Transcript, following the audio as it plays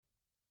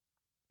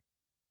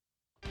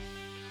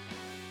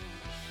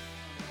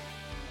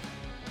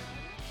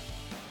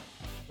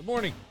Good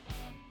morning.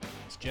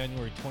 It's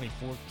January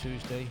 24th,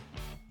 Tuesday,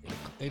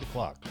 8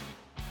 o'clock.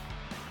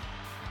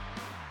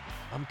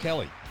 I'm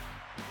Kelly,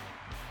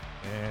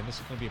 and this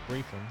is going to be a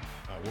brief one.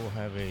 We'll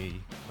have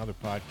another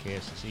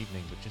podcast this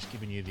evening, but just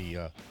giving you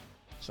the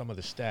some of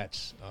the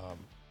stats.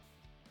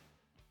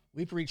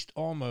 We've reached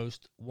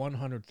almost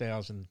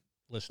 100,000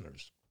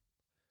 listeners,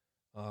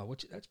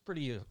 which that's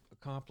pretty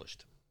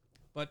accomplished.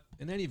 But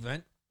in any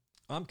event,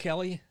 I'm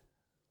Kelly.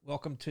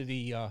 Welcome to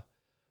the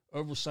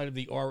oversight of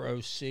the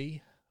ROC,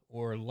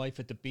 or Life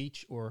at the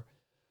Beach, or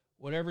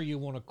whatever you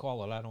want to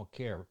call it. I don't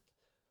care.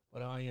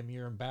 But I am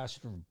your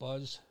ambassador of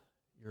buzz,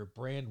 your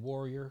brand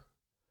warrior,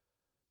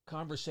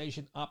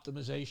 conversation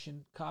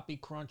optimization, copy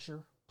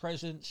cruncher,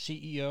 president,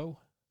 CEO,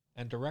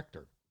 and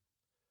director.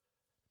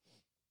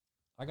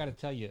 I got to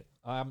tell you,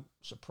 I'm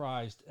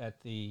surprised at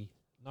the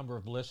number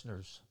of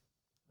listeners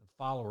and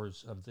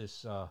followers of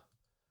this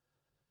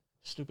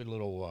stupid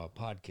little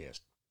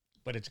podcast,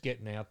 but it's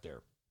getting out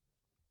there.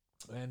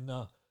 And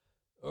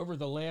over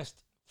the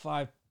last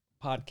 5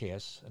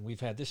 podcasts, and we've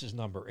had, this is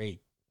number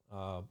 8,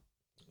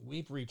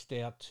 we've reached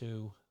out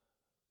to,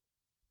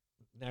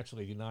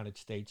 naturally, the United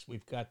States.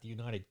 We've got the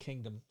United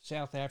Kingdom,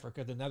 South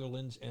Africa, the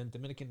Netherlands, and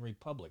Dominican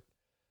Republic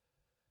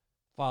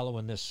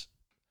following this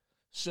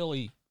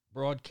silly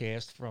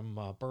broadcast from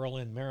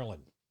Berlin,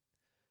 Maryland.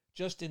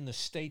 Just in the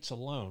States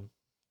alone,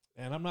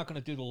 and I'm not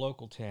going to do the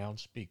local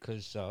towns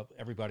because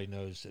everybody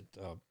knows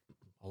that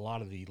a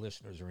lot of the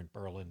listeners are in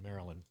Berlin,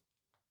 Maryland.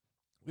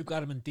 We've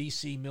got them in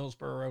D.C.,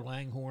 Millsboro,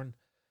 Langhorne,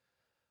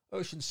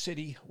 Ocean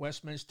City,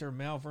 Westminster,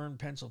 Malvern,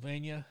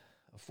 Pennsylvania,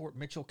 Fort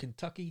Mitchell,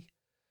 Kentucky,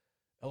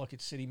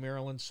 Ellicott City,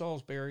 Maryland,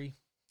 Salisbury,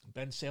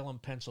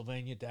 Bensalem,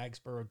 Pennsylvania,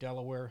 Dagsboro,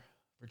 Delaware,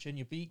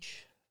 Virginia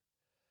Beach,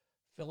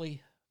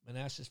 Philly,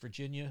 Manassas,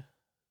 Virginia,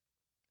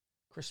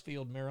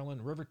 Crisfield,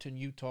 Maryland, Riverton,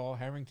 Utah,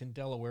 Harrington,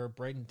 Delaware,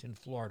 Bradenton,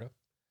 Florida,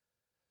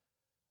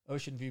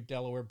 Ocean View,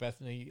 Delaware,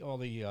 Bethany, all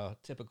the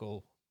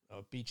typical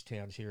beach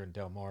towns here in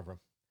Delmarva,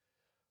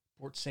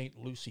 Port St.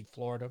 Lucie,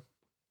 Florida,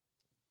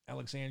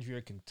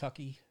 Alexandria,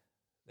 Kentucky,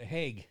 The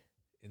Hague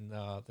in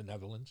the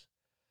Netherlands,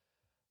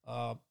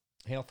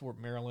 Halethorpe,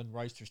 Maryland,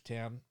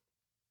 Reisterstown,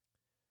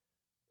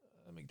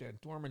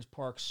 Dormans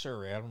Park,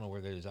 Surrey. I don't know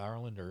where that is,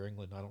 Ireland or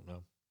England, I don't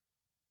know.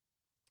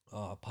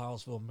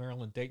 Pilesville,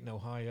 Maryland, Dayton,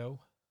 Ohio.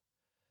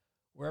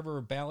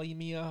 Wherever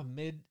Balimia,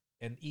 Mid,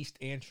 and East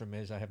Antrim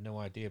is, I have no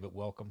idea, but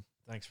welcome.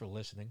 Thanks for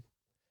listening.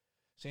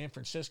 San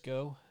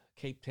Francisco,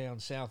 Cape Town,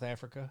 South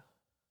Africa,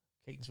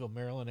 Catonsville,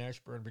 Maryland,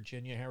 Ashburn,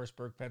 Virginia,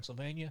 Harrisburg,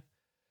 Pennsylvania,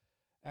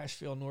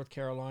 Asheville, North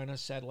Carolina,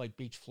 Satellite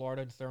Beach,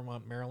 Florida, and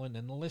Thurmont, Maryland,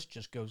 and the list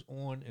just goes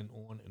on and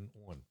on and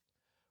on.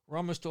 We're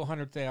almost to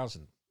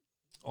 100,000,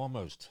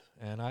 almost,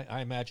 and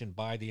I imagine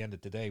by the end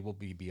of today we'll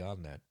be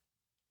beyond that.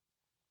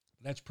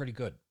 That's pretty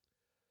good.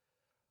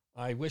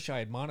 I wish I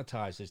had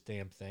monetized this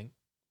damn thing.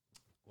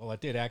 Well, I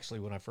did actually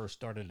when I first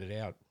started it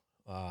out,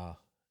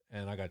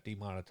 and I got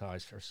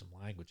demonetized for some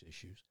language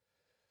issues.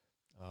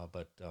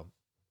 But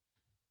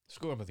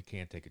screw them if they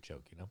can't take a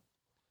joke, you know.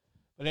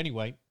 But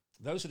anyway,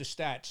 those are the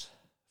stats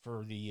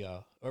for the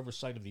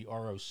oversight of the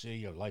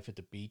ROC, or Life at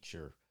the Beach,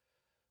 or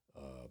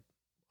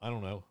I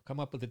don't know. Come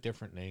up with a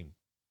different name.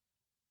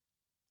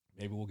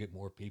 Maybe we'll get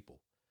more people.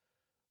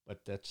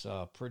 But that's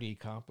pretty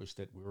accomplished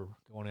that we're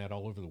going out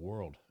all over the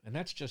world. And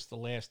that's just the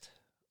last,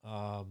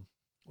 the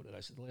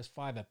last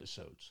 5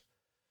 episodes.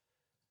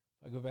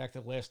 If I go back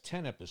to the last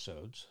 10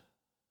 episodes,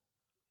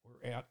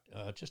 we're out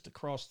just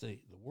across the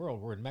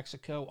world. We're in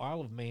Mexico,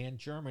 Isle of Man,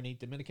 Germany,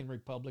 Dominican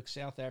Republic,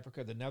 South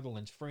Africa, the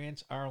Netherlands,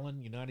 France,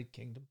 Ireland, United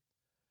Kingdom.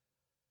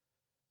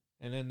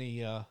 And then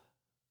the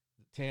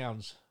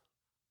towns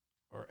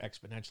are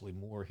exponentially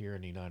more here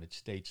in the United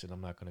States, and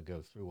I'm not going to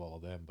go through all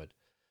of them. But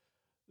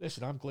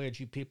listen, I'm glad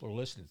you people are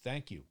listening.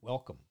 Thank you.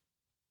 Welcome.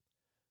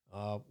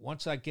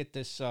 Once I get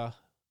this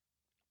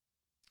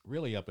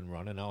really up and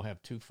running, I'll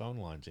have 2 phone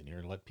lines in here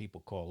and let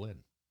people call in.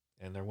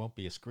 And there won't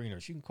be a screener.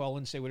 So you can call in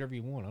and say whatever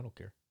you want. I don't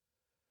care.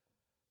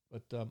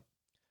 But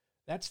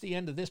that's the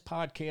end of this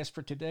podcast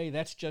for today.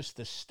 That's just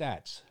the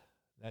stats.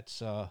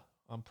 That's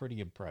I'm pretty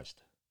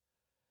impressed.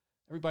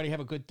 Everybody have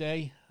a good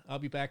day. I'll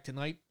be back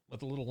tonight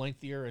with a little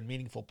lengthier and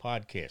meaningful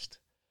podcast.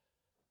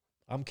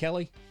 I'm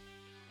Kelly.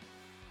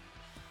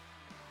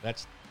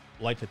 That's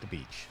Life at the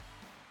Beach.